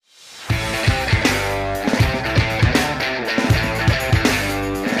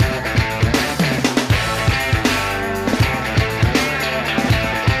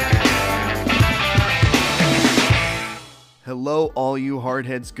all you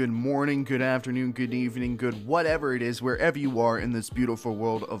hardheads. Good morning, good afternoon, good evening, good whatever it is, wherever you are in this beautiful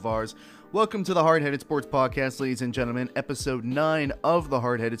world of ours. Welcome to the Hardheaded Sports Podcast, ladies and gentlemen, episode 9 of the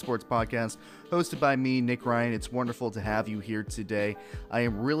Hardheaded Sports Podcast, hosted by me, Nick Ryan. It's wonderful to have you here today. I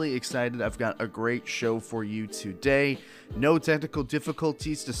am really excited. I've got a great show for you today. No technical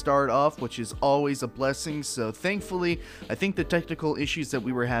difficulties to start off, which is always a blessing. So thankfully, I think the technical issues that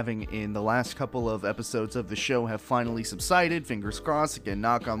we were having in the last couple of episodes of the show have finally subsided. Fingers crossed. Again,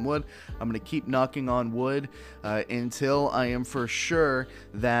 knock on wood. I'm going to keep knocking on wood until I am for sure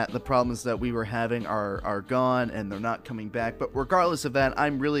that the problems that we were having are gone and they're not coming back. But regardless of that,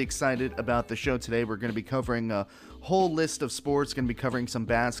 I'm really excited about the show today. We're going to be covering a whole list of sports. Going to be covering some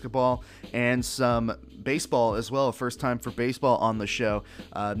basketball and some baseball as well. First time for baseball on the show.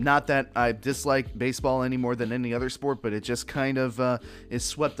 Not that I dislike baseball any more than any other sport, but it just kind of is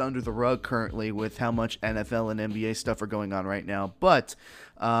swept under the rug currently with how much NFL and NBA stuff are going on right now. But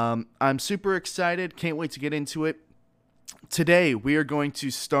I'm super excited. Can't wait to get into it. Today, we are going to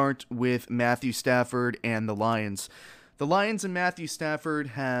start with Matthew Stafford and the Lions. The Lions and Matthew Stafford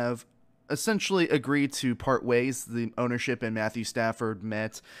have essentially agreed to part ways. The ownership and Matthew Stafford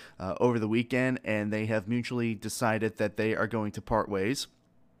met over the weekend, and they have mutually decided that they are going to part ways.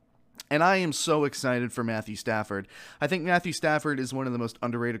 And I am so excited for Matthew Stafford. I think Matthew Stafford is one of the most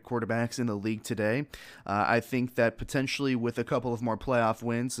underrated quarterbacks in the league today. I think that potentially with a couple of more playoff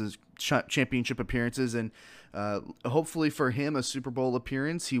wins, championship appearances, and hopefully for him a Super Bowl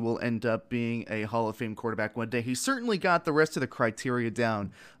appearance, he will end up being a Hall of Fame quarterback one day. He's certainly got the rest of the criteria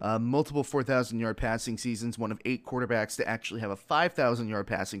down. Multiple 4,000-yard passing seasons, one of 8 quarterbacks to actually have a 5,000-yard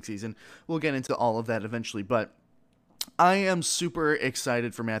passing season. We'll get into all of that eventually, but I am super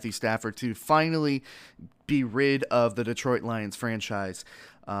excited for Matthew Stafford to finally be rid of the Detroit Lions franchise.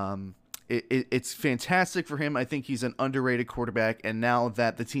 It's fantastic for him. I think he's an underrated quarterback, and now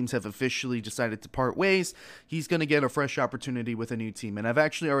that the teams have officially decided to part ways, he's going to get a fresh opportunity with a new team. And I've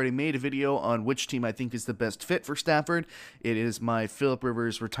actually already made a video on which team I think is the best fit for Stafford. It is my Phillip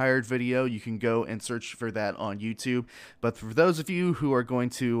Rivers retired video. You can go and search for that on YouTube. But for those of you who are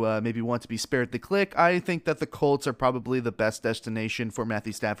going to maybe want to be spared the click, I think that the Colts are probably the best destination for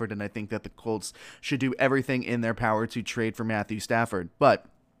Matthew Stafford, and I think that the Colts should do everything in their power to trade for Matthew Stafford. But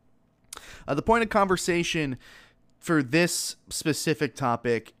the point of conversation for this specific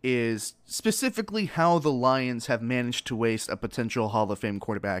topic is specifically how the Lions have managed to waste a potential Hall of Fame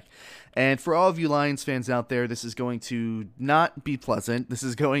quarterback. And for all of you Lions fans out there, this is going to not be pleasant. This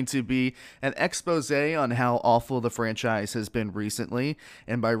is going to be an expose on how awful the franchise has been recently.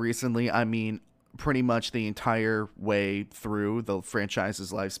 And by recently, I mean pretty much the entire way through the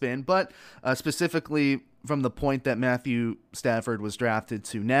franchise's lifespan, but specifically from the point that Matthew Stafford was drafted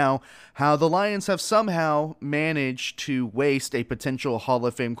to now, how the Lions have somehow managed to waste a potential Hall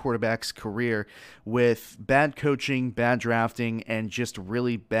of Fame quarterback's career with bad coaching, bad drafting, and just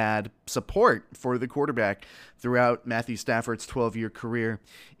really bad support for the quarterback throughout Matthew Stafford's 12-year career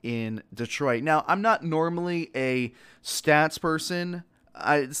in Detroit. Now, I'm not normally a stats person.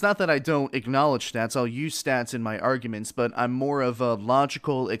 It's not that I don't acknowledge stats. I'll use stats in my arguments, but I'm more of a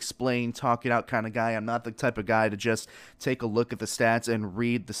logical, explain, talk it out kind of guy. I'm not the type of guy to just take a look at the stats and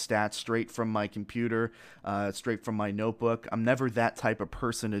read the stats straight from my computer, straight from my notebook. I'm never that type of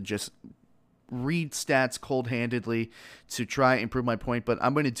person to just read stats cold-handedly to try and prove my point, but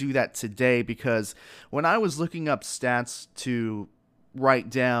I'm going to do that today because when I was looking up stats to write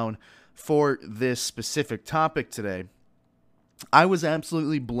down for this specific topic today, I was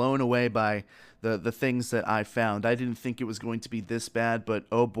absolutely blown away by the things that I found. I didn't think it was going to be this bad, but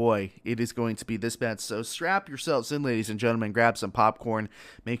oh boy, it is going to be this bad. So strap yourselves in, ladies and gentlemen, grab some popcorn,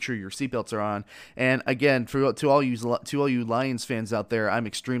 make sure your seatbelts are on. And again, to all you Lions fans out there, I'm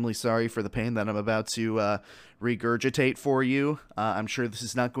extremely sorry for the pain that I'm about to regurgitate for you. I'm sure this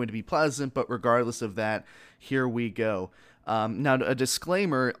is not going to be pleasant, but regardless of that, here we go. Now, a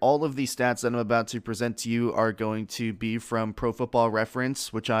disclaimer, all of these stats that I'm about to present to you are going to be from Pro Football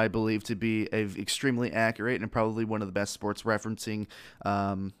Reference, which I believe to be extremely accurate and probably one of the best sports referencing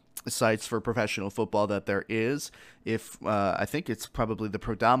sites for professional football that there is. I think it's probably the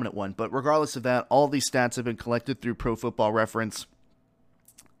predominant one. But regardless of that, all these stats have been collected through Pro Football Reference.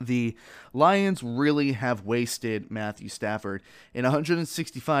 The Lions really have wasted Matthew Stafford. In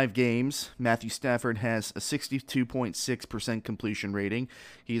 165 games, Matthew Stafford has a 62.6% completion rating.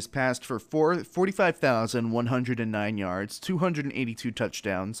 He has passed for 45,109 yards, 282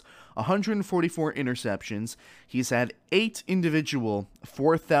 touchdowns, 144 interceptions. He's had 8 individual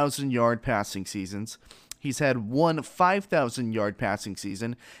 4,000-yard passing seasons, He's had one 5,000-yard passing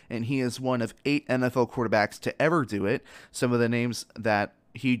season, and he is one of 8 NFL quarterbacks to ever do it. Some of the names that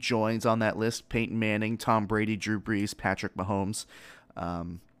he joins on that list: Peyton Manning, Tom Brady, Drew Brees, Patrick Mahomes.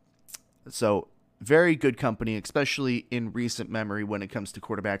 So very good company, especially in recent memory when it comes to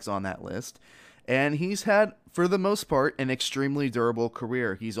quarterbacks on that list. And he's had, for the most part, an extremely durable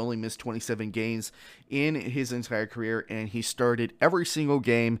career. He's only missed 27 games in his entire career, and he started every single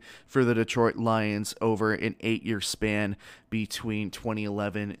game for the Detroit Lions over an 8-year span between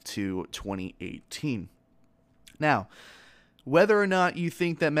 2011 to 2018. Now, whether or not you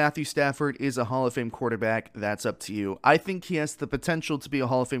think that Matthew Stafford is a Hall of Fame quarterback, that's up to you. I think he has the potential to be a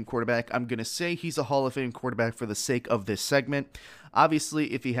Hall of Fame quarterback. I'm going to say he's a Hall of Fame quarterback for the sake of this segment.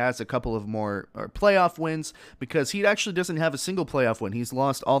 Obviously, if he has a couple of more playoff wins, because he actually doesn't have a single playoff win. He's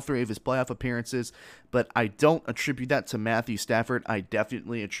lost all 3 of his playoff appearances, but I don't attribute that to Matthew Stafford. I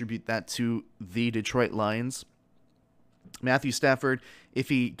definitely attribute that to the Detroit Lions. Matthew Stafford, if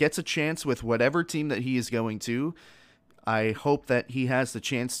he gets a chance with whatever team that he is going to, I hope that he has the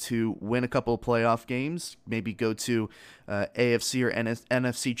chance to win a couple of playoff games, maybe go to AFC or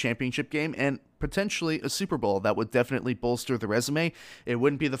NFC championship game, and potentially a Super Bowl. That would definitely bolster the resume. It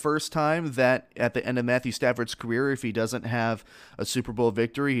wouldn't be the first time that at the end of Matthew Stafford's career, if he doesn't have a Super Bowl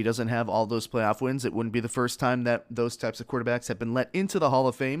victory, he doesn't have all those playoff wins, it wouldn't be the first time that those types of quarterbacks have been let into the Hall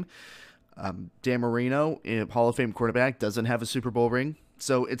of Fame. Dan Marino, a Hall of Fame quarterback, doesn't have a Super Bowl ring,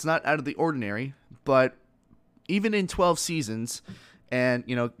 so it's not out of the ordinary, but even in 12 seasons, and,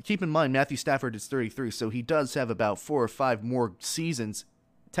 keep in mind, Matthew Stafford is 33, so he does have about 4 or 5 more seasons,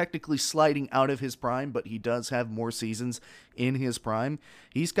 technically sliding out of his prime, but he does have more seasons in his prime.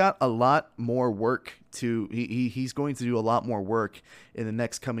 He's got a lot more work he's going to do a lot more work in the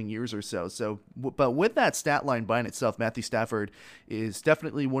next coming years or so. But with that stat line by itself, Matthew Stafford is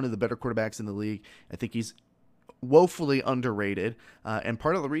definitely one of the better quarterbacks in the league. I think he's woefully underrated, and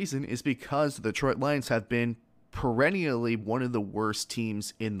part of the reason is because the Detroit Lions have been perennially one of the worst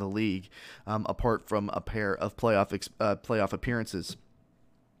teams in the league, apart from a pair of playoff appearances.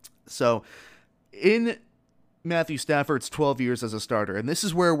 So, in Matthew Stafford's 12 years as a starter, and this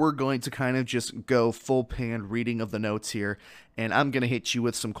is where we're going to kind of just go full pan reading of the notes here, and I'm going to hit you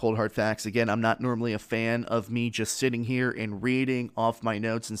with some cold hard facts. Again, I'm not normally a fan of me just sitting here and reading off my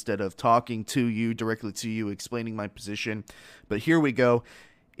notes instead of talking to you, directly to you, explaining my position, but here we go.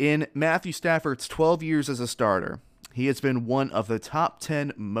 In Matthew Stafford's 12 years as a starter, he has been one of the top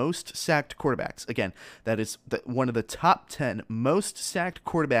 10 most sacked quarterbacks. Again, that is one of the top 10 most sacked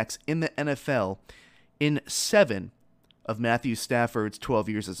quarterbacks in the NFL in 7 of Matthew Stafford's 12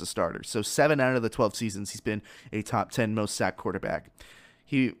 years as a starter. So 7 out of the 12 seasons, he's been a top 10 most sacked quarterback.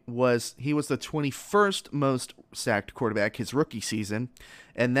 He was the 21st most sacked quarterback his rookie season,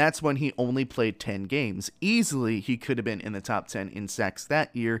 and that's when he only played 10 games. Easily, he could have been in the top 10 in sacks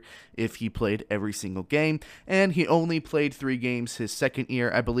that year if he played every single game, and he only played 3 games his second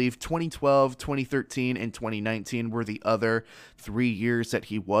year. I believe 2012, 2013, and 2019 were the other 3 years that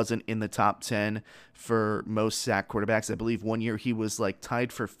he wasn't in the top 10 for most sacked quarterbacks. I believe one year he was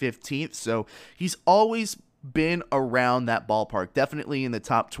tied for 15th, so he's always been around that ballpark, definitely in the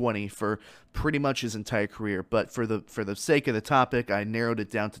top 20 for pretty much his entire career. But for the sake of the topic, I narrowed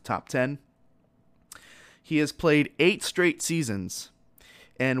it down to top 10. He has played 8 straight seasons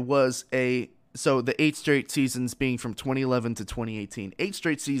and so the 8 straight seasons being from 2011 to 2018. 8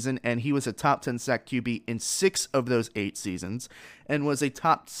 straight season, and he was a top 10 sack QB in 6 of those 8 seasons and was a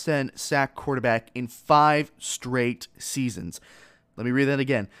top 10 sack quarterback in 5 straight seasons. Let me read that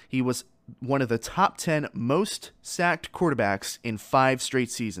again. He was one of the top 10 most sacked quarterbacks in 5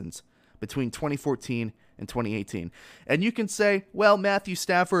 straight seasons between 2014 and 2018. And you can say, well, Matthew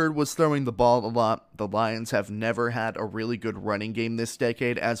Stafford was throwing the ball a lot. The Lions have never had a really good running game this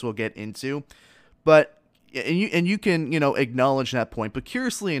decade, as we'll get into. But and you can, acknowledge that point. But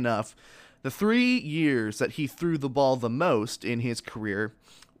curiously enough, the 3 years that he threw the ball the most in his career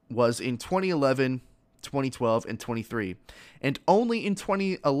was in 2011, 2012, and 23. And only in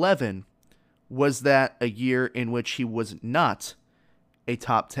 2011 was that a year in which he was not a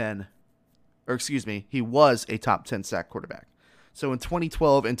top 10, he was a top 10 sack quarterback. So in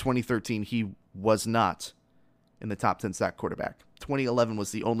 2012 and 2013, he was not in the top 10 sack quarterback. 2011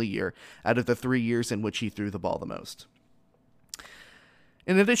 was the only year out of the 3 years in which he threw the ball the most.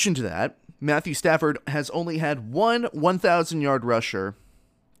 In addition to that, Matthew Stafford has only had one 1,000-yard rusher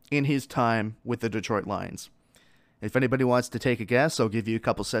in his time with the Detroit Lions. If anybody wants to take a guess, I'll give you a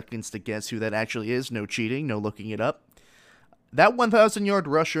couple seconds to guess who that actually is. No cheating, no looking it up. That 1,000-yard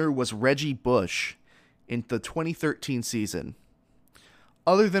rusher was Reggie Bush in the 2013 season.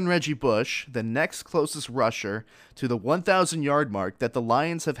 Other than Reggie Bush, the next closest rusher to the 1,000-yard mark that the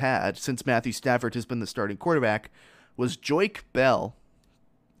Lions have had since Matthew Stafford has been the starting quarterback was Joique Bell.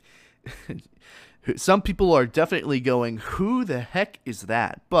 Some people are definitely going, who the heck is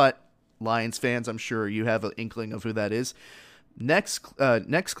that? But Lions fans, I'm sure you have an inkling of who that is. Next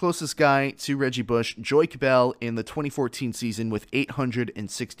closest guy to Reggie Bush, Joique Bell in the 2014 season with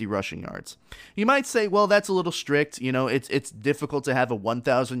 860 rushing yards. You might say, well, that's a little strict. You know, it's difficult to have a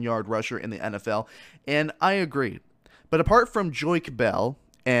 1,000-yard rusher in the NFL, and I agree. But apart from Joique Bell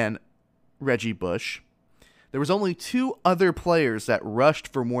and Reggie Bush, there was only 2 other players that rushed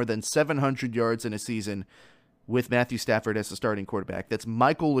for more than 700 yards in a season with Matthew Stafford as the starting quarterback. That's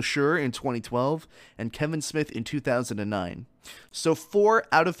Michael LeSure in 2012 and Kevin Smith in 2009. So 4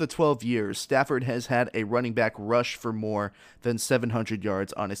 out of the 12 years, Stafford has had a running back rush for more than 700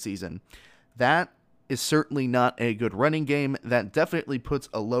 yards on a season. That is certainly not a good running game. That definitely puts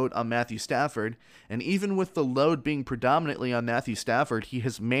a load on Matthew Stafford. And even with the load being predominantly on Matthew Stafford, he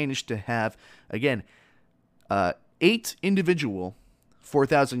has managed to have, again, 8 individual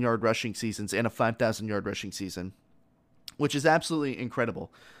 4,000-yard rushing seasons and a 5,000-yard rushing season, which is absolutely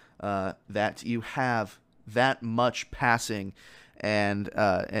incredible that you have that much passing and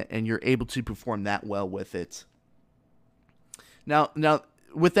you're able to perform that well with it. Now,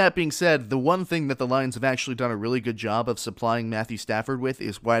 with that being said, the one thing that the Lions have actually done a really good job of supplying Matthew Stafford with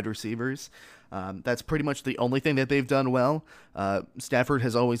is wide receivers. That's pretty much the only thing that they've done well. Stafford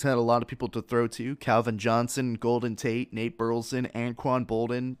has always had a lot of people to throw to. Calvin Johnson, Golden Tate, Nate Burleson, Anquan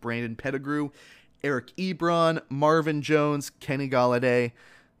Bolden, Brandon Pettigrew, Eric Ebron, Marvin Jones, Kenny Golladay.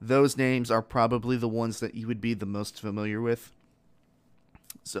 Those names are probably the ones that you would be the most familiar with.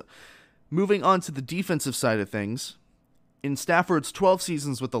 So, moving on to the defensive side of things. In Stafford's 12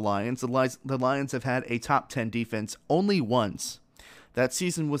 seasons with the Lions have had a top 10 defense only once. That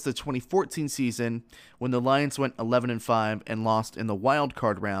season was the 2014 season when the Lions went 11-5 and lost in the wild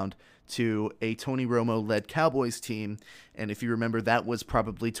card round to a Tony Romo-led Cowboys team. And if you remember, that was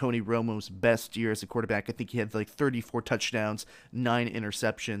probably Tony Romo's best year as a quarterback. I think he had like 34 touchdowns, 9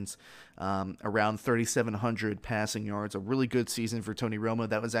 interceptions, around 3,700 passing yards. A really good season for Tony Romo.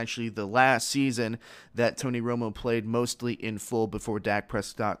 That was actually the last season that Tony Romo played mostly in full before Dak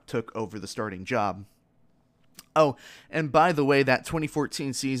Prescott took over the starting job. Oh, and by the way, that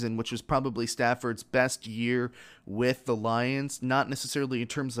 2014 season, which was probably Stafford's best year with the Lions, not necessarily in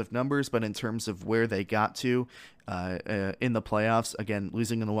terms of numbers, but in terms of where they got to in the playoffs. Again,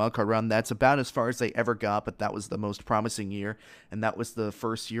 losing in the wildcard round, that's about as far as they ever got, but that was the most promising year, and that was the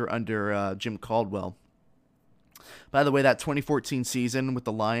first year under Jim Caldwell. By the way, that 2014 season with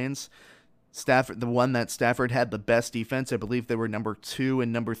the Lions, the one that Stafford had the best defense. I believe they were number 2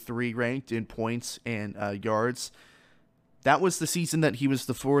 and number 3 ranked in points and yards. That was the season that he was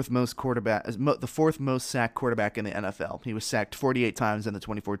the fourth most sacked quarterback in the NFL. He was sacked 48 times in the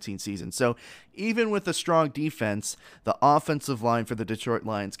 2014 season. So even with a strong defense, the offensive line for the Detroit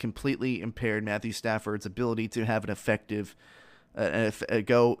Lions completely impaired Matthew Stafford's ability to have an effective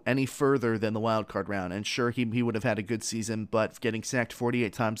go any further than the wild card round. And sure, he would have had a good season, but getting sacked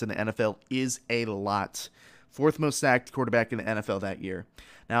 48 times in the NFL is a lot. Fourth most sacked quarterback in the NFL that year.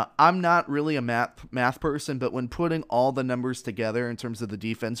 Now, I'm not really a math person, but when putting all the numbers together in terms of the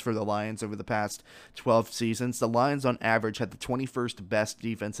defense for the Lions over the past 12 seasons, the Lions on average had the 21st best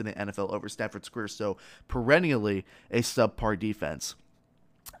defense in the NFL over Stafford's career, so perennially a subpar defense.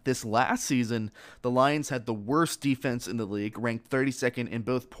 This last season, the Lions had the worst defense in the league, ranked 32nd in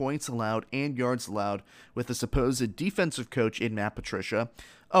both points allowed and yards allowed, with a supposed defensive coach in Matt Patricia.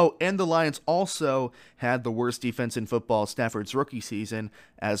 Oh, and the Lions also had the worst defense in football Stafford's rookie season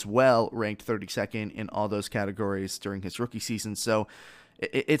as well, ranked 32nd in all those categories during his rookie season. So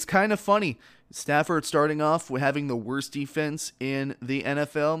it's kind of funny. Stafford starting off with having the worst defense in the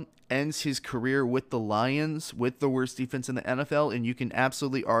NFL, ends his career with the Lions with the worst defense in the NFL, and you can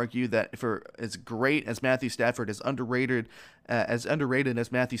absolutely argue that for as great as Matthew Stafford is underrated as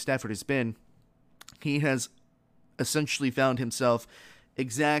Matthew Stafford has been, he has essentially found himself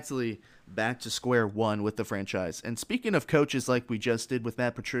exactly back to square one with the franchise. And speaking of coaches, like we just did with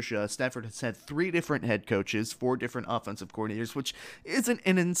Matt Patricia, Stafford has had 3 different head coaches, 4 different offensive coordinators, which isn't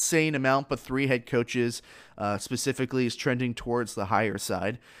an insane amount, but 3 head coaches specifically is trending towards the higher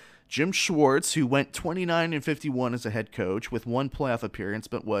side. Jim Schwartz, who went 29-51 as a head coach with 1 playoff appearance,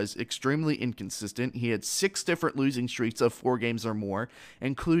 but was extremely inconsistent. He had 6 different losing streaks of 4 games or more,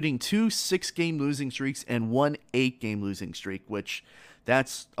 including 2 6-game losing streaks and 1 8-game losing streak, which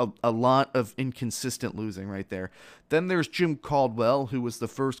that's a lot of inconsistent losing right there. Then there's Jim Caldwell, who was the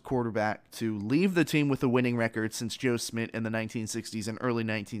first quarterback to leave the team with a winning record since Joe Schmidt in the 1960s and early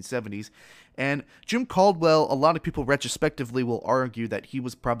 1970s. And Jim Caldwell, a lot of people retrospectively will argue that he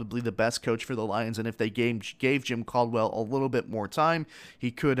was probably the best coach for the Lions, and if they gave Jim Caldwell a little bit more time,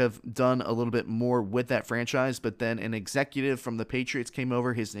 he could have done a little bit more with that franchise. But then an executive from the Patriots came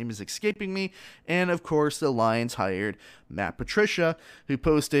over, his name is escaping me, and of course the Lions hired Matt Patricia, who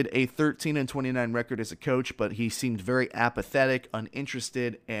posted a 13-29 record as a coach, but he seemed very apathetic,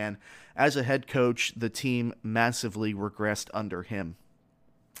 uninterested, and as a head coach, the team massively regressed under him.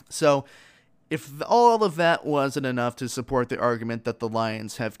 So, if all of that wasn't enough to support the argument that the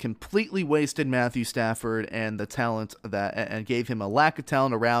Lions have completely wasted Matthew Stafford and the talent and gave him a lack of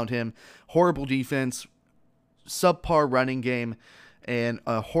talent around him, horrible defense, subpar running game, and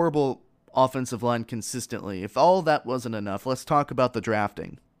a horrible offensive line consistently, if all that wasn't enough, let's talk about the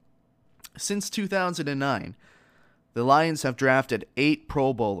drafting. Since 2009, the Lions have drafted 8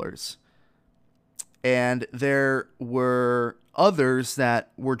 Pro Bowlers, and there were others that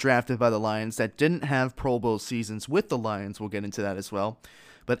were drafted by the Lions that didn't have Pro Bowl seasons with the Lions. We'll get into that as well.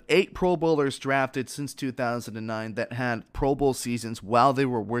 But 8 Pro Bowlers drafted since 2009 that had Pro Bowl seasons while they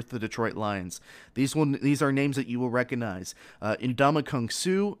were with the Detroit Lions. These are names that you will recognize. Ndamukong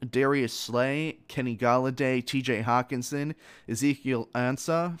Suh, Darius Slay, Kenny Golladay, TJ Hawkinson, Ezekiel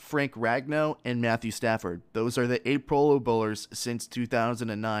Ansah, Frank Ragnow, and Matthew Stafford. Those are the 8 Pro Bowlers since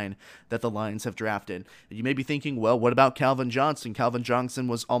 2009 that the Lions have drafted. You may be thinking, well, what about Calvin Johnson? Calvin Johnson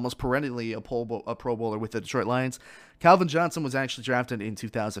was almost perennially a Pro Bowler with the Detroit Lions. Calvin Johnson was actually drafted in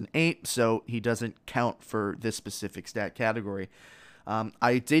 2008, so he doesn't count for this specific stat category.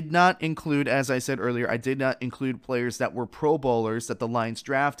 I did not include, as I said earlier, I did not include players that were Pro Bowlers that the Lions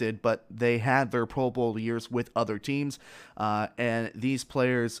drafted, but they had their Pro Bowl years with other teams. And these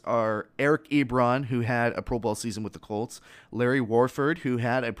players are Eric Ebron, who had a Pro Bowl season with the Colts, Larry Warford, who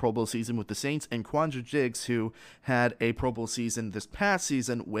had a Pro Bowl season with the Saints, and Quandre Diggs, who had a Pro Bowl season this past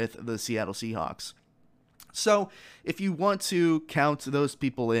season with the Seattle Seahawks. So if you want to count those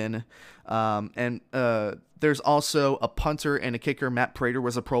people in, there's also a punter and a kicker. Matt Prater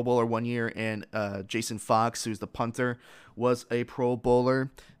was a Pro Bowler one year, and Jason Fox, who's the punter, was a Pro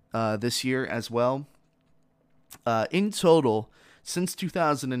Bowler this year as well. In total, since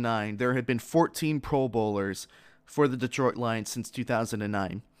 2009, there have been 14 Pro Bowlers for the Detroit Lions since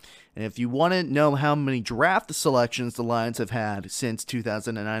 2009. And if you want to know how many draft selections the Lions have had since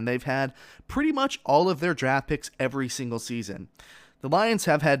 2009, they've had pretty much all of their draft picks every single season. The Lions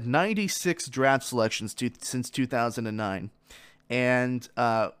have had 96 draft selections since 2009. And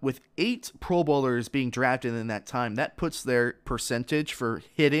with 8 Pro Bowlers being drafted in that time, that puts their percentage for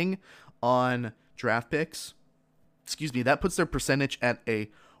hitting on draft picks, that puts their percentage at a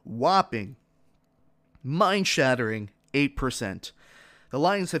whopping, mind-shattering 8%. The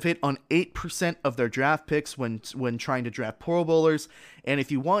Lions have hit on 8% of their draft picks when trying to draft Pro Bowlers, and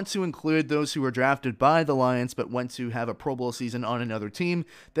if you want to include those who were drafted by the Lions but went to have a Pro Bowl season on another team,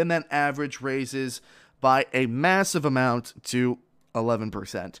 then that average raises by a massive amount to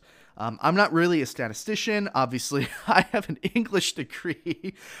 11%. I'm not really a statistician. Obviously, I have an English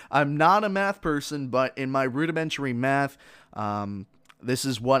degree. I'm not a math person, but in my rudimentary math, this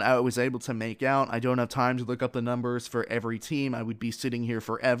is what I was able to make out. I don't have time to look up the numbers for every team. I would be sitting here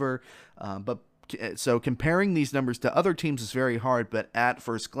forever. So comparing these numbers to other teams is very hard, but at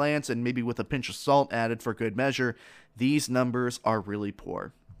first glance, and maybe with a pinch of salt added for good measure, these numbers are really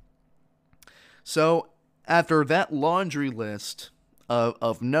poor. So after that laundry list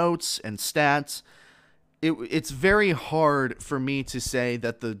of notes and stats, it's very hard for me to say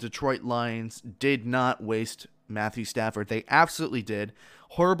that the Detroit Lions did not waste Matthew Stafford. They absolutely did.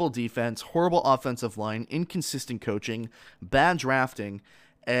 Horrible defense, horrible offensive line, inconsistent coaching, bad drafting,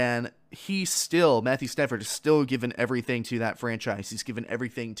 and Matthew Stafford has still given everything to that franchise. He's given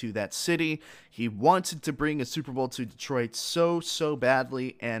everything to that city. He wanted to bring a Super Bowl to Detroit so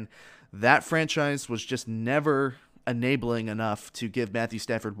badly, and that franchise was just never enabling enough to give Matthew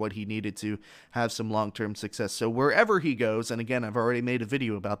Stafford what he needed to have some long-term success. So wherever he goes, and again, I've already made a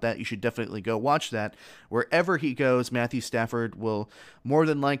video about that, you should definitely go watch that. Wherever he goes, Matthew Stafford will more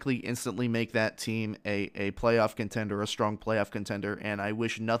than likely instantly make that team a playoff contender, a strong playoff contender, and I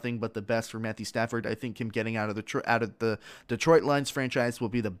wish nothing but the best for Matthew Stafford. I think him getting out of the Detroit Lions franchise will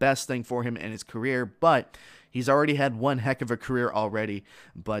be the best thing for him in his career, but he's already had one heck of a career already,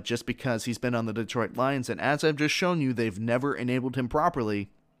 but just because he's been on the Detroit Lions, and as I've just shown you, they've never enabled him properly,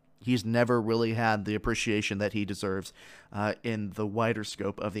 he's never really had the appreciation that he deserves in the wider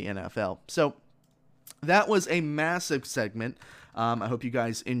scope of the NFL. So that was a massive segment. I hope you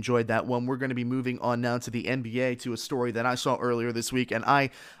guys enjoyed that one. We're going to be moving on now to the NBA, to a story that I saw earlier this week, and I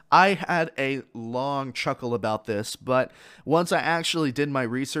had a long chuckle about this, but once I actually did my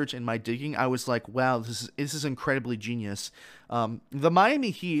research and my digging, I was like, wow, this is incredibly genius. The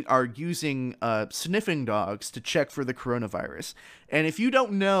Miami Heat are using sniffing dogs to check for the coronavirus. And if you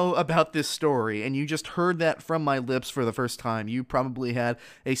don't know about this story and you just heard that from my lips for the first time, you probably had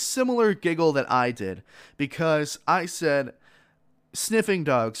a similar giggle that I did, because I said, sniffing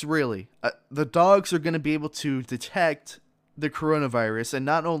dogs, really? The dogs are going to be able to detect the coronavirus, and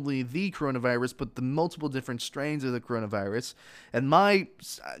not only the coronavirus, but the multiple different strains of the coronavirus. And my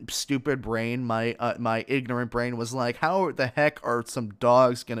stupid brain, my ignorant brain, was like, how the heck are some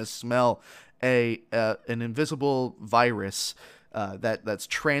dogs gonna smell an invisible virus that's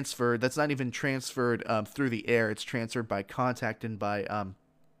transferred? That's not even transferred through the air. It's transferred by contact and by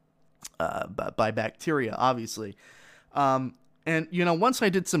bacteria, obviously. And, once I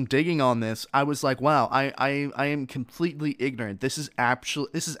did some digging on this, I was like, wow, I am completely ignorant. This is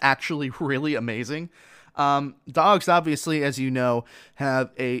actually really amazing. Dogs, obviously, as you know, have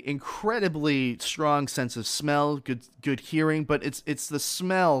a incredibly strong sense of smell, good hearing, but it's the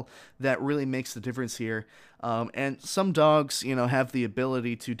smell that really makes the difference here. And some dogs, have the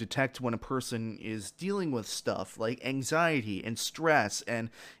ability to detect when a person is dealing with stuff like anxiety and stress.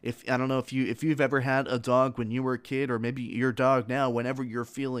 And if I don't know if you've ever had a dog when you were a kid, or maybe your dog now, whenever you're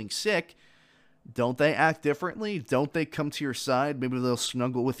feeling sick, don't they act differently? Don't they come to your side? Maybe they'll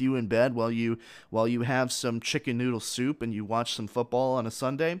snuggle with you in bed while you have some chicken noodle soup and you watch some football on a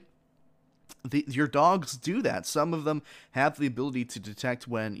Sunday. Your dogs do that. Some of them have the ability to detect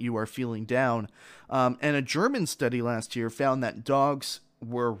when you are feeling down. And a German study last year found that dogs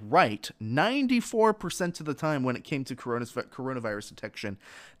were right 94% of the time when it came to coronavirus detection.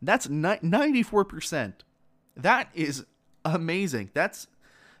 That's 94%. That is amazing. That's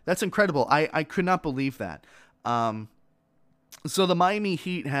incredible. I could not believe that. So the Miami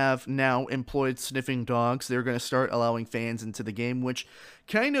Heat have now employed sniffing dogs. They're going to start allowing fans into the game, which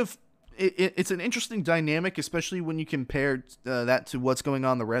kind of it's an interesting dynamic, especially when you compare that to what's going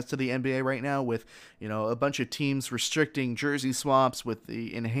on the rest of the NBA right now, with a bunch of teams restricting jersey swaps with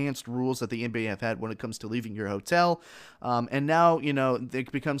the enhanced rules that the NBA have had when it comes to leaving your hotel. And now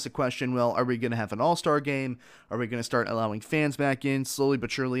it becomes a question: well, are we going to have an All-Star game? Are we going to start allowing fans back in slowly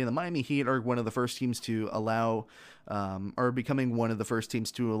but surely? And the Miami Heat are one of the first teams to allow, are becoming one of the first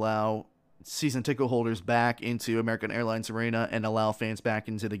teams to allow season ticket holders back into American Airlines Arena and allow fans back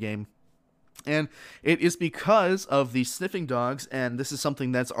into the game. And it is because of the sniffing dogs, and this is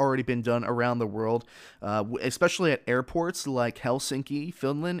something that's already been done around the world, especially at airports like Helsinki,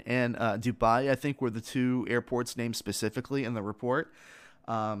 Finland, and Dubai, I think, were the two airports named specifically in the report.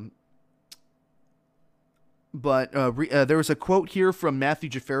 But there was a quote here from Matthew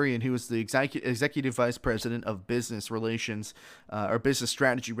Jafarian, who is the executive vice president of business relations, or business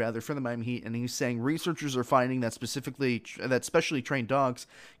strategy rather, for the Miami Heat, and he's saying researchers are finding that specially trained dogs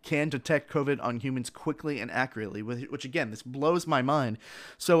can detect COVID on humans quickly and accurately, which again, this blows my mind.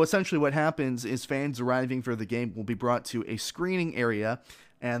 So essentially what happens is fans arriving for the game will be brought to a screening area,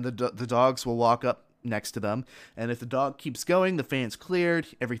 and the dogs will walk up next to them, and if the dog keeps going, the fan's cleared,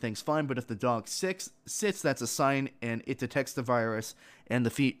 everything's fine. But if the dog sits, that's a sign, and it detects the virus, and the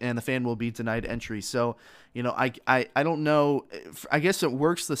fan will be denied entry. So I don't know, I guess it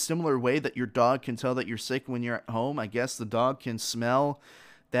works the similar way that your dog can tell that you're sick when you're at home. I guess the dog can smell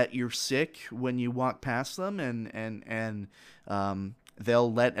that you're sick when you walk past them, and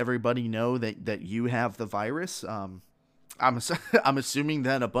they'll let everybody know that you have the virus. I'm assuming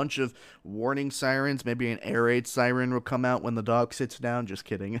that a bunch of warning sirens, maybe an air raid siren, will come out when the dog sits down. Just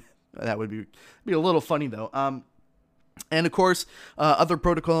kidding. That would be a little funny though. And of course, other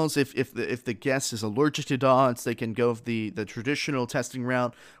protocols. If the guest is allergic to dogs, they can go the traditional testing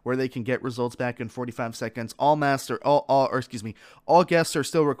route, where they can get results back in 45 seconds. All guests are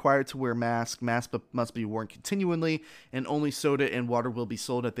still required to wear masks. Masks must be worn continually, and only soda and water will be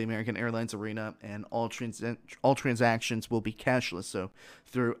sold at the American Airlines Arena. And all transactions will be cashless, so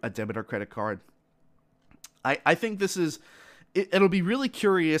through a debit or credit card. I think this is. It'll be really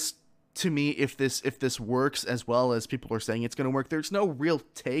curious to me if this works as well as people are saying it's going to work. There's no real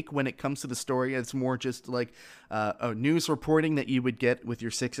take when it comes to the story. It's more just like a news reporting that you would get with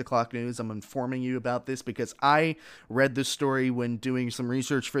your 6 o'clock news. I'm informing you about this because I read this story when doing some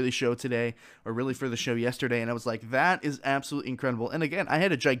research for the show today, or really for the show yesterday, and I was like, that is absolutely incredible. And again, I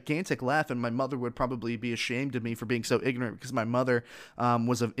had a gigantic laugh, and my mother would probably be ashamed of me for being so ignorant, because my mother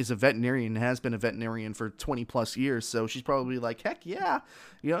is a veterinarian, has been a veterinarian for 20 plus years. So she's probably like, heck yeah,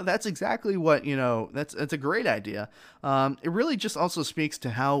 that's exactly what, that's a great idea. It really just also speaks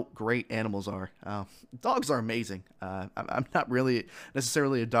to how great animals are. Dogs are amazing. I'm not really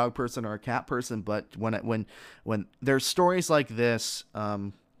necessarily a dog person or a cat person, but when there's stories like this,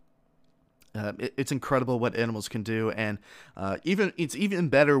 it's incredible what animals can do, and it's even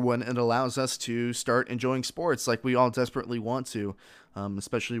better when it allows us to start enjoying sports like we all desperately want to,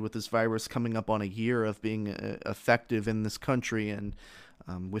 especially with this virus coming up on a year of being effective in this country, and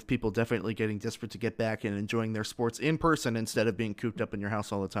with people definitely getting desperate to get back and enjoying their sports in person instead of being cooped up in your house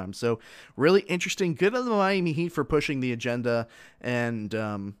all the time. So really interesting. Good on the Miami Heat for pushing the agenda and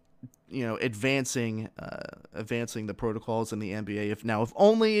advancing the protocols in the NBA. If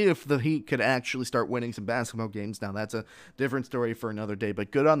only the Heat could actually start winning some basketball games. Now that's a different story for another day,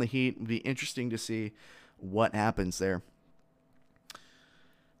 but good on the Heat. It'll be interesting to see what happens there.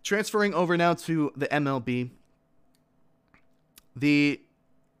 Transferring over now to the MLB, the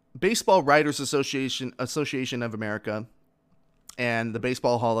Baseball Writers Association of America and the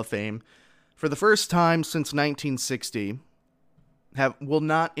Baseball Hall of Fame, for the first time since 1960, will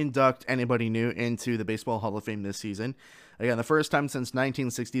not induct anybody new into the Baseball Hall of Fame this season. Again, the first time since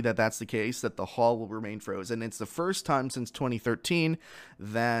 1960 that's the case, that the hall will remain frozen. It's the first time since 2013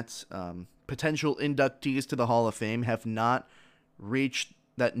 that potential inductees to the Hall of Fame have not reached,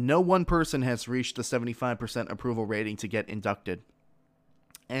 that no one person has reached the 75% approval rating to get inducted.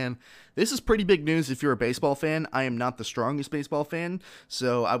 And this is pretty big news if you're a baseball fan. I am not the strongest baseball fan,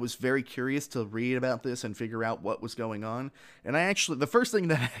 so I was very curious to read about this and figure out what was going on. And the first thing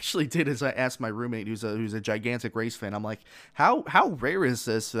that I actually did is I asked my roommate, who's a gigantic Rays fan. I'm like, how rare is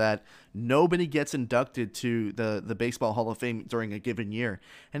this that nobody gets inducted to the Baseball Hall of Fame during a given year?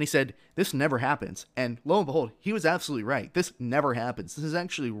 And he said, this never happens. And lo and behold, he was absolutely right. This never happens. This is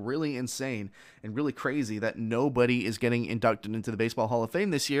actually really insane and really crazy that nobody is getting inducted into the Baseball Hall of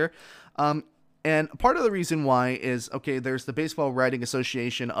Fame this year. And part of the reason why is, okay, there's the Baseball Writing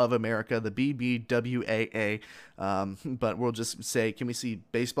Association of America, the BBWAA, but we'll just say, can we see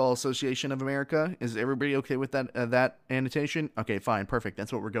Baseball Association of America? Is everybody okay with that annotation? Okay, fine, perfect.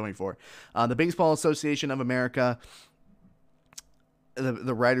 That's what we're going for. The Baseball Association of America,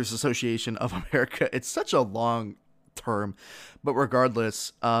 the Writers Association of America. It's such a long term, but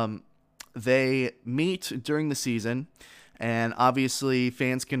regardless, they meet during the season. And obviously,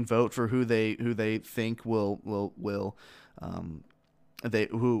 fans can vote for who they think who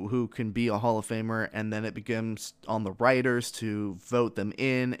can be a Hall of Famer, and then it becomes on the writers to vote them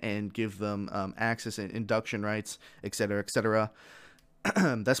in and give them access and induction rights, etc., etc.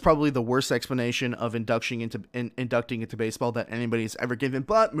 That's probably the worst explanation of inducting into baseball that anybody's ever given.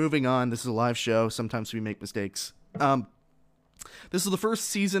 But moving on, this is a live show. Sometimes we make mistakes. This is the first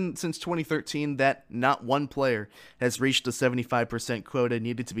season since 2013 that not one player has reached the 75% quota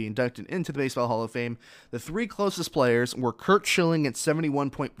needed to be inducted into the Baseball Hall of Fame. The three closest players were Curt Schilling at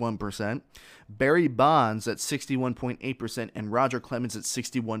 71.1%, Barry Bonds at 61.8%, and Roger Clemens at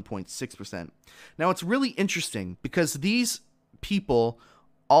 61.6%. Now, it's really interesting because these people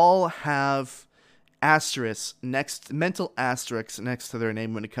all have mental asterisks next to their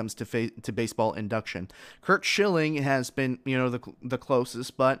name when it comes to baseball induction. Curt Schilling has been, the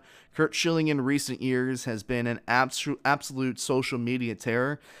closest, but Curt Schilling in recent years has been an absolute social media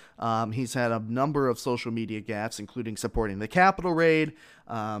terror. He's had a number of social media gaffes, including supporting the Capitol raid,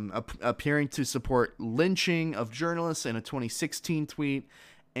 appearing to support lynching of journalists in a 2016 tweet,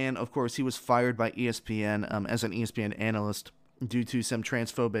 and of course he was fired by ESPN as an ESPN analyst due to some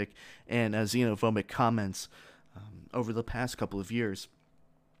transphobic and xenophobic comments over the past couple of years.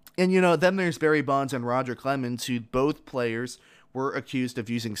 And, then there's Barry Bonds and Roger Clemens, who both players were accused of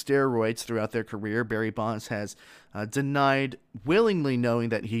using steroids throughout their career. Barry Bonds has denied willingly knowing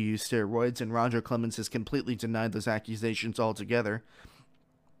that he used steroids, and Roger Clemens has completely denied those accusations altogether.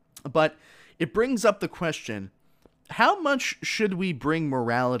 But it brings up the question, how much should we bring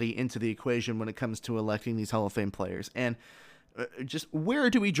morality into the equation when it comes to electing these Hall of Fame players? And just where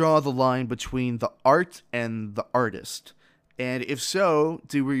do we draw the line between the art and the artist? And if so,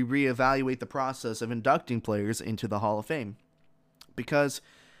 do we reevaluate the process of inducting players into the Hall of Fame? Because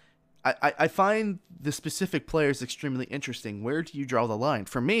I find the specific players extremely interesting. Where do you draw the line?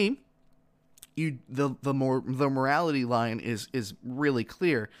 For me, the morality line is really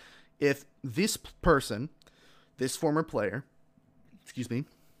clear. If this former player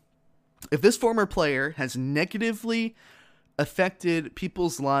has negatively affected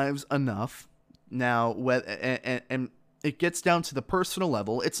people's lives enough now, and it gets down to the personal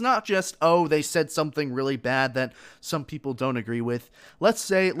level. It's not just, oh, they said something really bad that some people don't agree with. Let's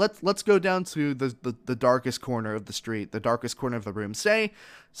let's go down to the darkest corner of the street, the darkest corner of the room. Say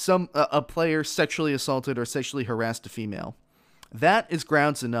a player sexually assaulted or sexually harassed a female. That is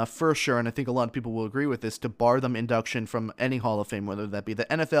grounds enough for sure, and I think a lot of people will agree with this, to bar them induction from any Hall of Fame, whether that be the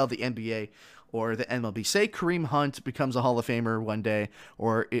NFL, the NBA, or the MLB. Say Kareem Hunt becomes a Hall of Famer one day,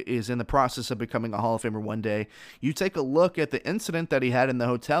 or is in the process of becoming a Hall of Famer one day. You take a look at the incident that he had in the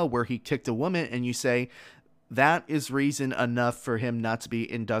hotel where he kicked a woman, and you say, that is reason enough for him not to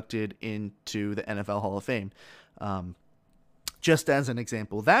be inducted into the NFL Hall of Fame. Just as an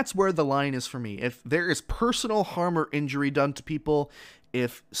example, that's where the line is for me. If there is personal harm or injury done to people,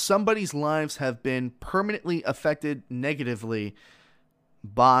 if somebody's lives have been permanently affected negatively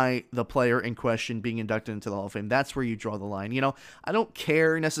by the player in question being inducted into the Hall of Fame, that's where you draw the line. You know, I don't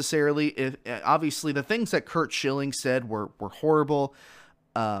care necessarily if, obviously, the things that Curt Schilling said were horrible.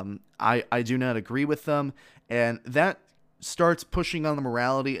 I do not agree with them, and that starts pushing on the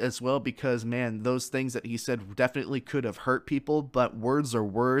morality as well, because, man, those things that he said definitely could have hurt people, but words are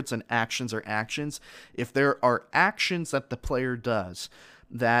words and actions are actions. If there are actions that the player does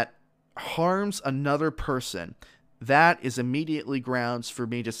that harms another person, that is immediately grounds for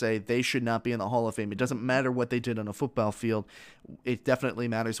me to say they should not be in the Hall of Fame. It doesn't matter what they did on a football field. It definitely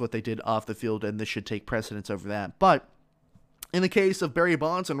matters what they did off the field, and this should take precedence over that. But in the case of Barry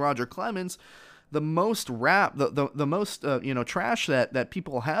Bonds and Roger Clemens, the most most trash that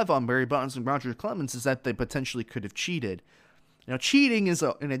people have on Barry Bonds and Roger Clemens is that they potentially could have cheated. Now, cheating is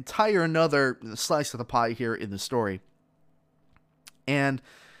an entire another slice of the pie here in the story. And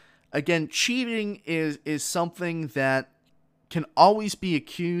again, cheating is something that can always be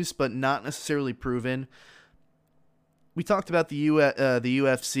accused but not necessarily proven. We talked about the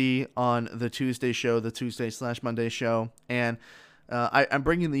UFC on the Tuesday show, the Tuesday/Monday show, and I'm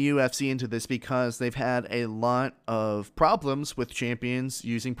bringing the UFC into this because they've had a lot of problems with champions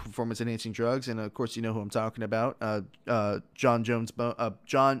using performance-enhancing drugs, and of course you know who I'm talking about,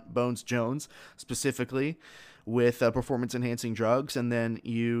 John Bones Jones specifically, with performance-enhancing drugs. And then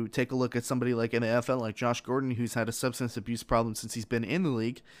you take a look at somebody like in the NFL, like Josh Gordon, who's had a substance abuse problem since he's been in the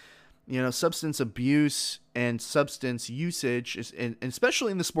league. You know, substance abuse and substance usage, and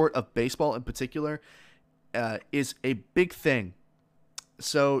especially in the sport of baseball in particular, is a big thing.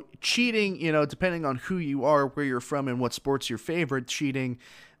 So cheating, you know, depending on who you are, where you're from, and what sport's your favorite, cheating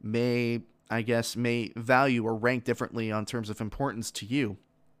may value or rank differently on terms of importance to you.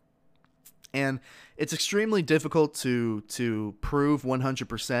 And it's extremely difficult to prove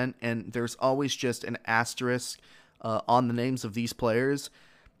 100%, and there's always just an asterisk on the names of these players.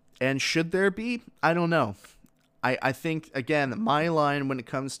 And should there be? I don't know. I think, again, my line when it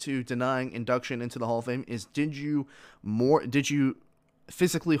comes to denying induction into the Hall of Fame is, did you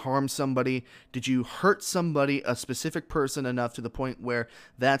physically harm somebody? Did you hurt somebody, a specific person, enough to the point where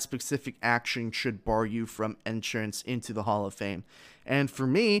that specific action should bar you from entrance into the Hall of Fame? And for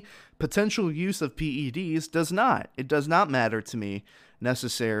me, potential use of PEDs does not. It does not matter to me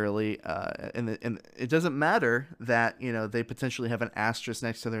necessarily, and it doesn't matter that, you know, they potentially have an asterisk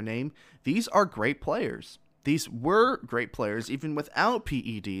next to their name. These are great players. These were great players even without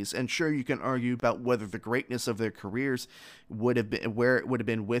PEDs, and sure, you can argue about whether the greatness of their careers would have been where it would have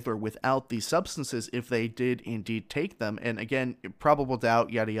been with or without these substances if they did indeed take them. And again, probable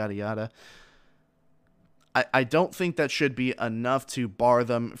doubt, yada yada yada. I don't think that should be enough to bar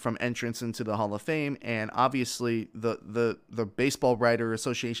them from entrance into the Hall of Fame. And obviously, the Baseball Writer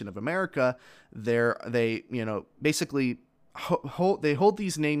Association of America, they basically hold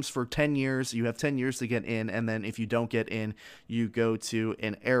these names for 10 years. You have 10 years to get in, and then if you don't get in, you go to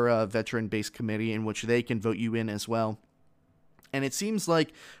an ERA veteran-based committee in which they can vote you in as well. And it seems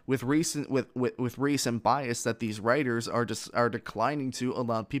like with recent bias that these writers are declining to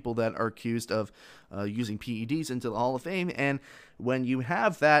allow people that are accused of using PEDs into the Hall of Fame. And when you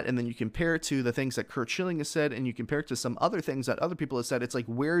have that, and then you compare it to the things that Curt Schilling has said, and you compare it to some other things that other people have said, it's like,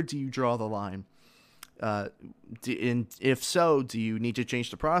 where do you draw the line? And if so, do you need to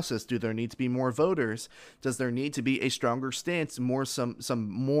change the process? Do there need to be more voters? Does there need to be a stronger stance, some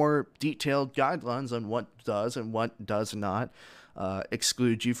more detailed guidelines on what does and what does not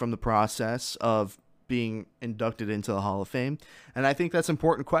exclude you from the process of being inducted into the Hall of Fame? And I think that's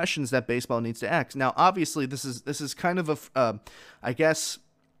important questions that baseball needs to ask. Now, obviously, this is kind of I guess,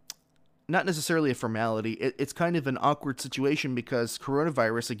 not necessarily a formality. It's kind of an awkward situation because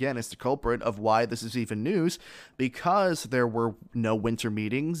coronavirus, again, is the culprit of why this is even news, because there were no winter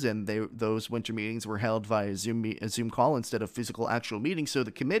meetings, and those winter meetings were held via a Zoom call instead of physical actual meetings. So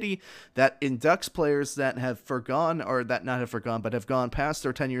the committee that inducts players that have forgone, or that not have forgone, but have gone past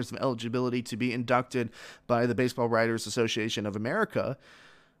their 10 years of eligibility to be inducted by the Baseball Writers Association of America,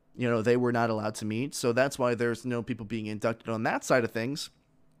 they were not allowed to meet. So that's why there's no people being inducted on that side of things.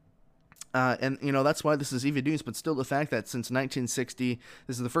 And that's why this is even news, but still the fact that since 1960,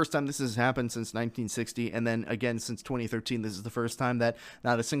 this is the first time this has happened since 1960, and then again since 2013, this is the first time that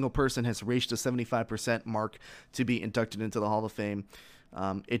not a single person has reached a 75% mark to be inducted into the Hall of Fame.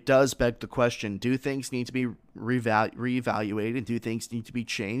 It does beg the question, do things need to be reevaluated? Do things need to be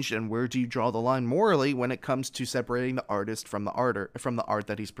changed? And where do you draw the line morally when it comes to separating the artist from the art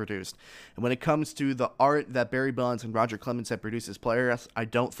that he's produced? And when it comes to the art that Barry Bonds and Roger Clemens have produced as players, I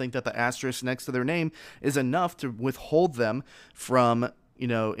don't think that the asterisk next to their name is enough to withhold them from,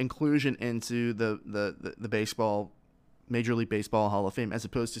 inclusion into the baseball Major League Baseball Hall of Fame, as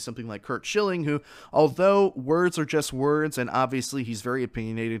opposed to something like Curt Schilling, who, although words are just words, and obviously he's very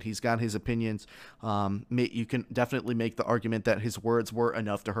opinionated, he's got his opinions, you can definitely make the argument that his words were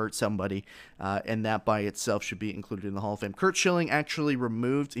enough to hurt somebody, and that by itself should be included in the Hall of Fame. Curt Schilling actually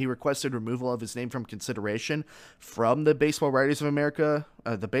requested removal of his name from consideration from the Baseball Writers of America,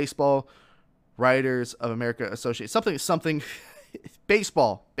 the Baseball Writers of America Association, something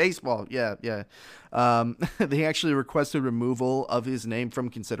baseball, yeah. They actually requested removal of his name from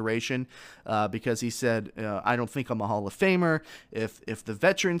consideration because he said, I don't think I'm a Hall of Famer. If the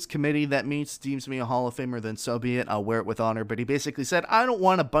Veterans Committee that meets deems me a Hall of Famer, then so be it. I'll wear it with honor. But he basically said, I don't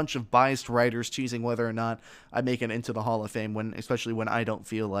want a bunch of biased writers choosing whether or not I make it into the Hall of Fame, especially when I don't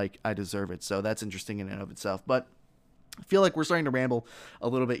feel like I deserve it. So that's interesting in and of itself. But I feel like we're starting to ramble a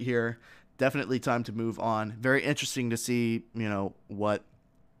little bit here. Definitely time to move on. Very interesting to see, what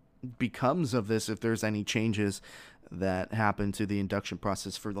becomes of this, if there's any changes that happen to the induction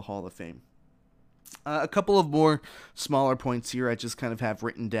process for the Hall of Fame. A couple of more smaller points here I just kind of have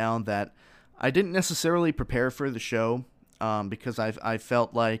written down that I didn't necessarily prepare for the show because I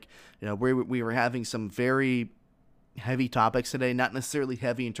felt like, we were having some very heavy topics today, not necessarily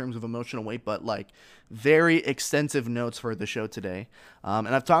heavy in terms of emotional weight, but like very extensive notes for the show today. And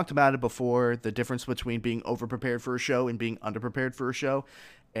I've talked about it before, the difference between being over-prepared for a show and being under-prepared for a show.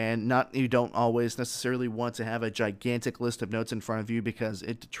 And you don't always necessarily want to have a gigantic list of notes in front of you because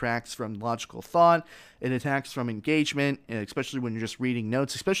it detracts from logical thought, it detracts from engagement, especially when you're just reading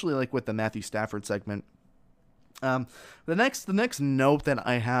notes, especially like with the Matthew Stafford segment. The next note that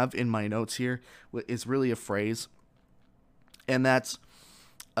I have in my notes here is really a phrase. And that's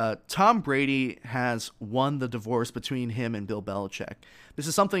Tom Brady has won the divorce between him and Bill Belichick. This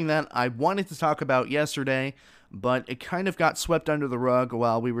is something that I wanted to talk about yesterday, but it kind of got swept under the rug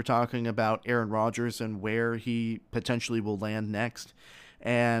while we were talking about Aaron Rodgers and where he potentially will land next.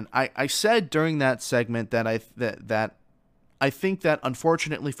 And I said during that segment that I think that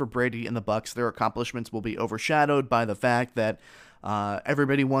unfortunately for Brady and the Bucs, their accomplishments will be overshadowed by the fact that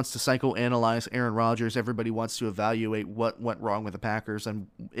everybody wants to psychoanalyze Aaron Rodgers. Everybody wants to evaluate what went wrong with the Packers and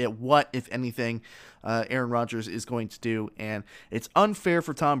what, if anything, Aaron Rodgers is going to do. And it's unfair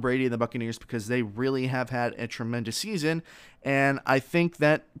for Tom Brady and the Buccaneers because they really have had a tremendous season. And I think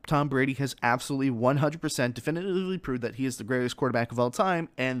that Tom Brady has absolutely 100% definitively proved that he is the greatest quarterback of all time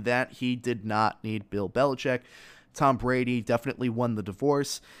and that he did not need Bill Belichick. Tom Brady definitely won the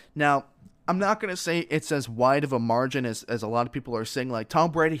divorce. Now, I'm not going to say it's as wide of a margin as a lot of people are saying, like,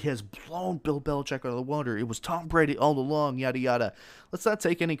 Tom Brady has blown Bill Belichick out of the water. It was Tom Brady all along, yada, yada. Let's not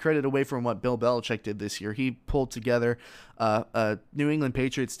take any credit away from what Bill Belichick did this year. He pulled together a New England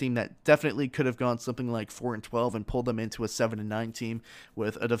Patriots team that definitely could have gone something like 4-12 and pulled them into a 7-9 team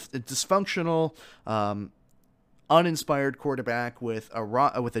with a dysfunctional, uninspired quarterback with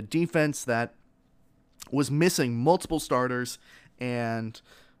a defense that was missing multiple starters and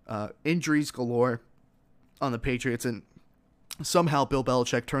injuries galore on the Patriots, and somehow Bill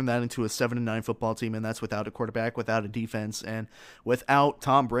Belichick turned that into a 7-9 football team, and that's without a quarterback, without a defense, and without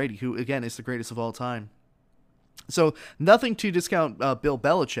Tom Brady, who again is the greatest of all time. So nothing to discount Bill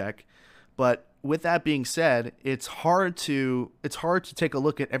Belichick, but with that being said, it's hard to take a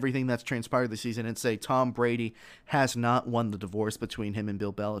look at everything that's transpired this season and say Tom Brady has not won the divorce between him and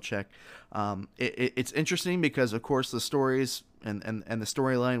Bill Belichick. It's interesting because, of course, the stories and the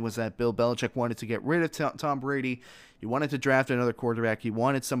storyline was that Bill Belichick wanted to get rid of Tom Brady. He wanted to draft another quarterback. He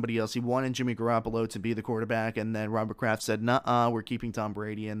wanted somebody else. He wanted Jimmy Garoppolo to be the quarterback, and then Robert Kraft said, "Nuh-uh, we're keeping Tom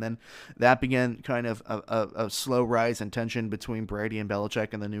Brady." And then that began kind of a slow rise in tension between Brady and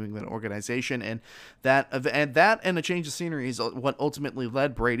Belichick and the New England organization, and that and a change of scenery is what ultimately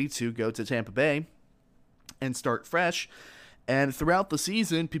led Brady to go to Tampa Bay and start fresh. And throughout the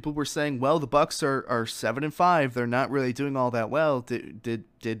season, people were saying, "Well, the Bucs are 7-5. They're not really doing all that well.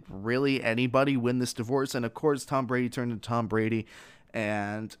 Did really anybody win this divorce?" And of course, Tom Brady turned into Tom Brady,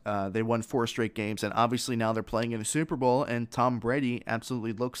 and they won 4 straight games. And obviously, now they're playing in a Super Bowl, and Tom Brady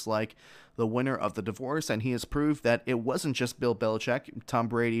absolutely looks like the winner of the divorce. And he has proved that it wasn't just Bill Belichick. Tom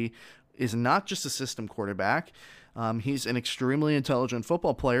Brady is not just a system quarterback. He's an extremely intelligent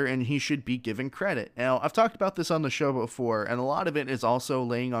football player, and he should be given credit. Now, I've talked about this on the show before, and a lot of it is also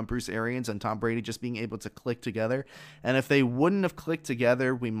laying on Bruce Arians and Tom Brady just being able to click together. And if they wouldn't have clicked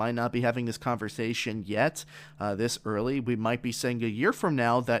together, we might not be having this conversation yet this early. We might be saying a year from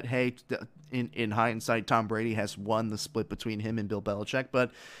now that, hey, in hindsight, Tom Brady has won the split between him and Bill Belichick.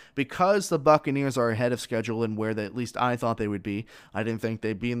 But because the Buccaneers are ahead of schedule and where at least I thought they would be, I didn't think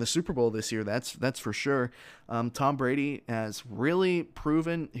they'd be in the Super Bowl this year. That's for sure. Tom Brady has really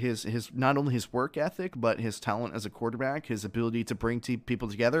proven his not only his work ethic, but his talent as a quarterback, his ability to bring people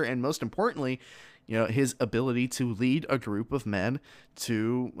together, and most importantly, his ability to lead a group of men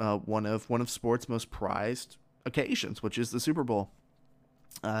to one of sports' most prized occasions, which is the Super Bowl.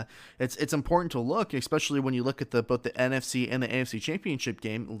 It's important to look, especially when you look at both the NFC and the AFC Championship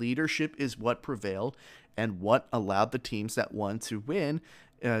game. Leadership is what prevailed and what allowed the teams that won to win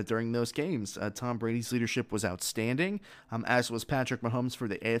during those games. Tom Brady's leadership was outstanding, as was Patrick Mahomes for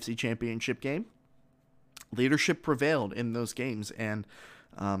the AFC Championship game. Leadership prevailed in those games, and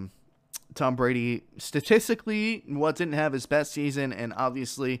Tom Brady statistically didn't have his best season, and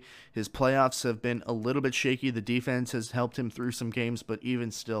obviously his playoffs have been a little bit shaky. The defense has helped him through some games, but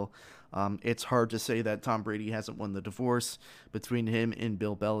even still, it's hard to say that Tom Brady hasn't won the divorce between him and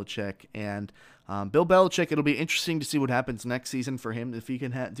Bill Belichick. And Bill Belichick, it'll be interesting to see what happens next season for him, if he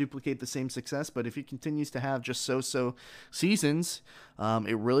can duplicate the same success. But if he continues to have just so-so seasons,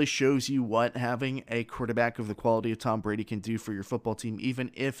 it really shows you what having a quarterback of the quality of Tom Brady can do for your football team,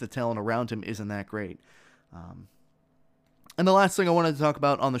 even if the talent around him isn't that great. And the last thing I wanted to talk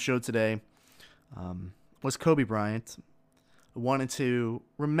about on the show today was Kobe Bryant. I wanted to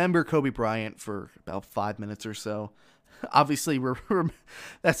remember Kobe Bryant for about 5 minutes or so. Obviously,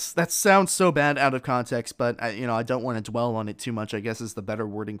 that sounds so bad out of context, but I don't want to dwell on it too much, I guess is the better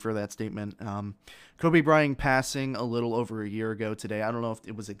wording for that statement. Kobe Bryant passing a little over a year ago today. I don't know if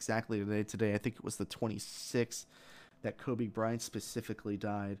it was exactly today. I think it was the 26th that Kobe Bryant specifically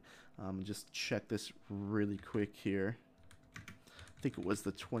died. Just check this really quick here. I think it was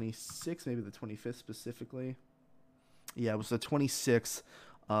the 26th, maybe the 25th specifically. Yeah, it was the 26th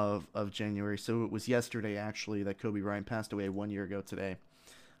of January. So it was yesterday, actually, that Kobe Bryant passed away 1 year ago today.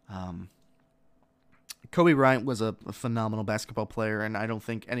 Kobe Bryant was a phenomenal basketball player, and I don't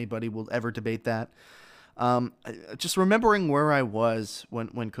think anybody will ever debate that. Just remembering where I was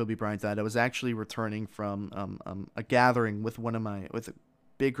when Kobe Bryant died, I was actually returning from a gathering with with a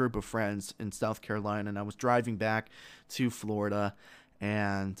big group of friends in South Carolina, and I was driving back to Florida.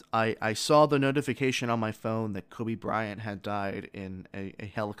 And I saw the notification on my phone that Kobe Bryant had died in a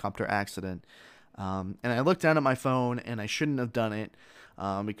helicopter accident. And I looked down at my phone, and I shouldn't have done it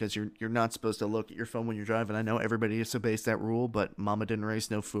because you're not supposed to look at your phone when you're driving. I know everybody disobeys that rule, but mama didn't raise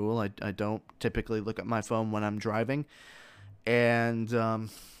no fool. I don't typically look at my phone when I'm driving. And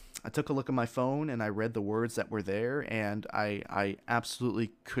I took a look at my phone, and I read the words that were there, and I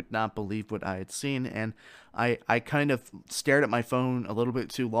absolutely could not believe what I had seen. And I kind of stared at my phone a little bit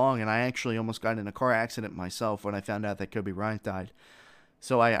too long, and I actually almost got in a car accident myself when I found out that Kobe Bryant died.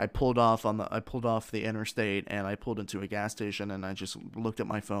 So I pulled off the interstate, and I pulled into a gas station, and I just looked at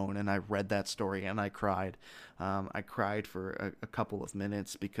my phone, and I read that story, and I cried. I cried for a couple of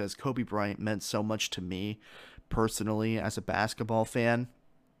minutes because Kobe Bryant meant so much to me personally as a basketball fan.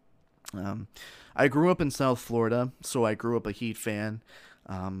 I grew up in South Florida, so I grew up a Heat fan.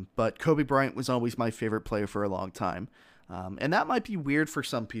 But Kobe Bryant was always my favorite player for a long time. And that might be weird for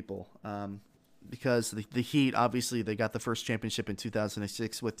some people. Because the Heat, obviously, they got the first championship in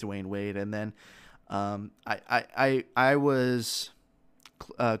 2006 with Dwayne Wade. And then I was,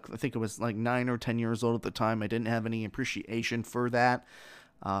 I think it was like 9 or 10 years old at the time. I didn't have any appreciation for that.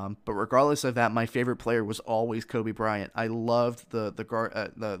 But regardless of that, my favorite player was always Kobe Bryant. I loved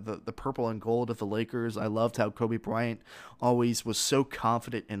the purple and gold of the Lakers. I loved how Kobe Bryant always was so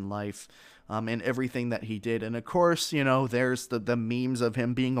confident in life, in everything that he did. And of course, there's the memes of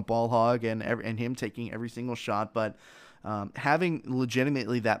him being a ball hog and him taking every single shot. But having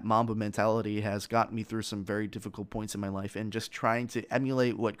legitimately that Mamba mentality has gotten me through some very difficult points in my life, and just trying to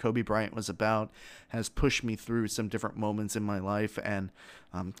emulate what Kobe Bryant was about has pushed me through some different moments in my life. And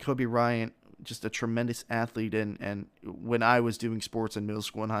Kobe Bryant, just a tremendous athlete, and when I was doing sports in middle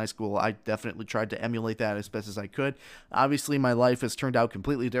school and high school, I definitely tried to emulate that as best as I could. Obviously, my life has turned out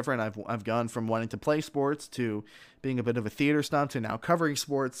completely different. I've gone from wanting to play sports to being a bit of a theater snob to now covering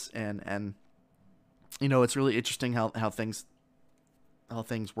sports, and it's really interesting how things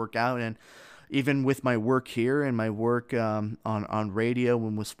work out. And even with my work here and my work on radio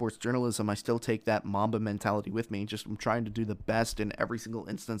and with sports journalism, I still take that Mamba mentality with me. I'm trying to do the best in every single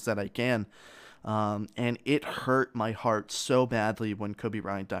instance that I can. And it hurt my heart so badly when Kobe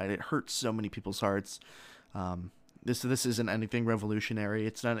Bryant died. It hurt so many people's hearts. This isn't anything revolutionary.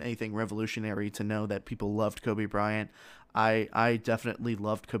 It's not anything revolutionary to know that people loved Kobe Bryant. I definitely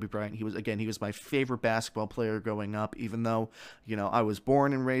loved Kobe Bryant. He was my favorite basketball player growing up, even though, I was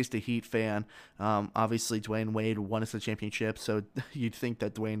born and raised a Heat fan. Obviously Dwayne Wade won us the championship, so you'd think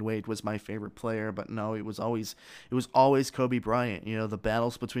that Dwayne Wade was my favorite player, but no, it was always Kobe Bryant. The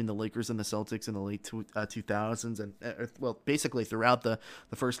battles between the Lakers and the Celtics in the late 2000s, and basically throughout the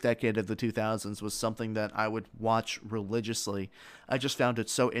first decade of the 2000s, was something that I would watch religiously. I just found it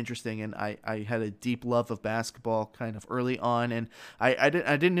so interesting, and I had a deep love of basketball kind of early on, and I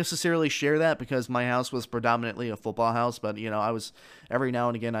didn't necessarily share that because my house was predominantly a football house, but I was, every now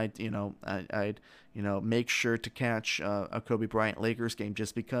and again, I'd make sure to catch a Kobe Bryant Lakers game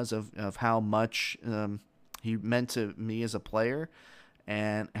just because of how much he meant to me as a player,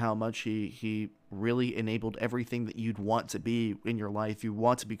 and how much he really enabled everything that you'd want to be in your life. You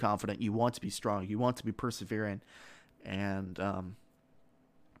want to be confident, you want to be strong, you want to be perseverant. And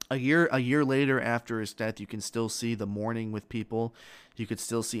a year later after his death, you can still see the mourning with people. You could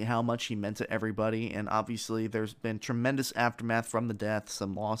still see how much he meant to everybody. And obviously there's been tremendous aftermath from the death,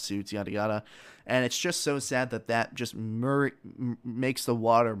 some lawsuits, yada yada. And it's just so sad that just makes the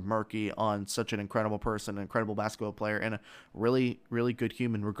water murky on such an incredible person, an incredible basketball player, and a really, really good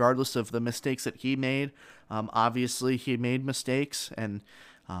human, regardless of the mistakes that he made. Obviously he made mistakes, and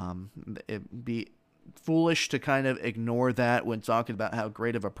it'd be foolish to kind of ignore that when talking about how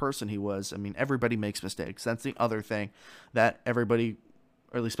great of a person he was. I mean, everybody makes mistakes. That's the other thing that everybody,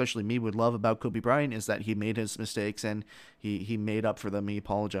 or especially me, would love about Kobe Bryant, is that he made his mistakes and he made up for them. He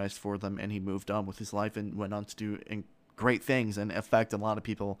apologized for them, and he moved on with his life and went on to do great things and affect a lot of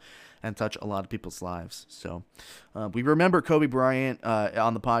people and touch a lot of people's lives. So we remember Kobe Bryant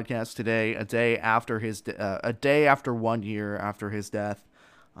on the podcast today, a day after 1 year after his death.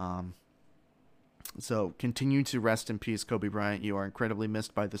 So continue to rest in peace, Kobe Bryant. You are incredibly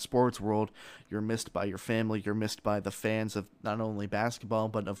missed by the sports world. You're missed by your family. You're missed by the fans of not only basketball,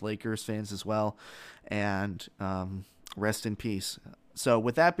 but of Lakers fans as well. And rest in peace. So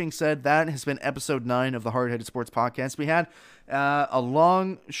with that being said, that has been episode 9 of the Hard Headed Sports Podcast. We had a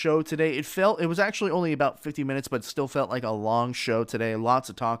long show today. It was actually only about 50 minutes, but still felt like a long show today. Lots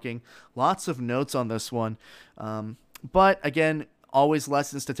of talking, lots of notes on this one. But again, always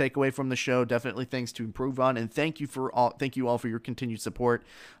lessons to take away from the show, definitely things to improve on, and thank you all for your continued support,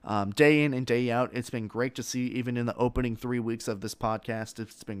 day in and day out. It's been great to see, even in the opening 3 weeks of this podcast.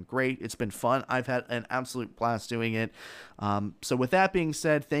 It's been great. It's been fun. I've had an absolute blast doing it. So with that being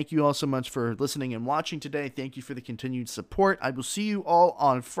said, thank you all so much for listening and watching today. Thank you for the continued support. I will see you all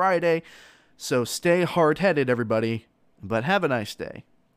on Friday. So stay hard-headed, everybody, but have a nice day.